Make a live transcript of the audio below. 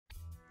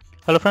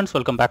Hello friends,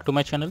 welcome back to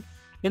my channel.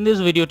 In this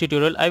video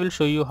tutorial, I will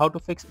show you how to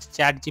fix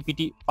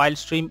ChatGPT file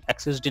stream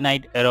access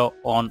denied error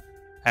on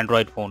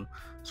Android phone.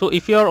 So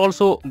if you are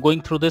also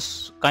going through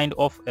this kind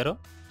of error,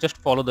 just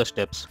follow the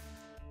steps.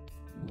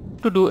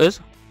 To do is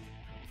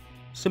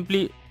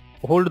simply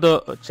hold the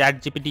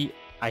ChatGPT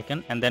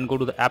icon and then go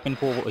to the app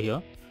info over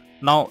here.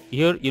 Now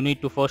here you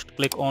need to first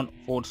click on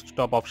force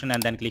stop option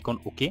and then click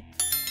on OK.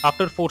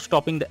 After force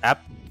stopping the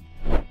app,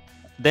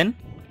 then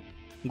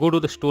go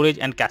to the storage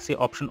and cache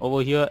option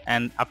over here,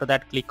 and after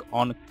that click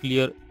on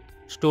clear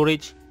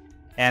storage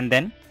and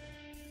then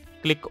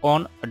click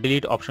on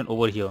delete option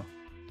over here.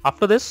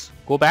 After this,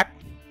 go back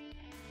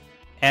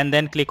and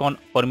then click on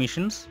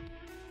permissions,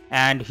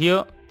 and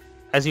here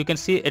as you can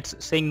see it's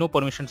saying no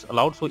permissions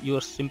allowed, so you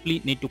simply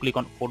need to click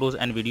on photos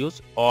and videos,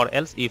 or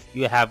else if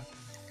you have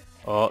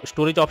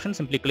storage option,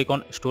 simply click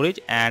on storage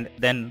and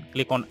then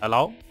click on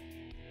allow,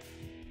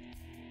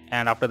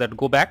 and after that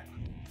go back.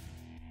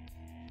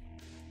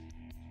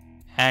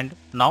 And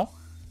now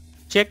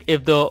check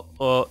if the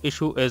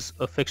issue is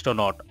fixed or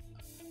not.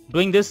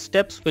 Doing these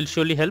steps will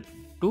surely help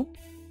to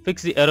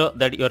fix the error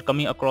that you are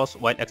coming across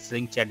while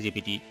accessing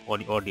ChatGPT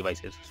on your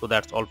devices. So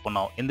that's all for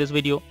now in this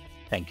video.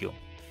 Thank you.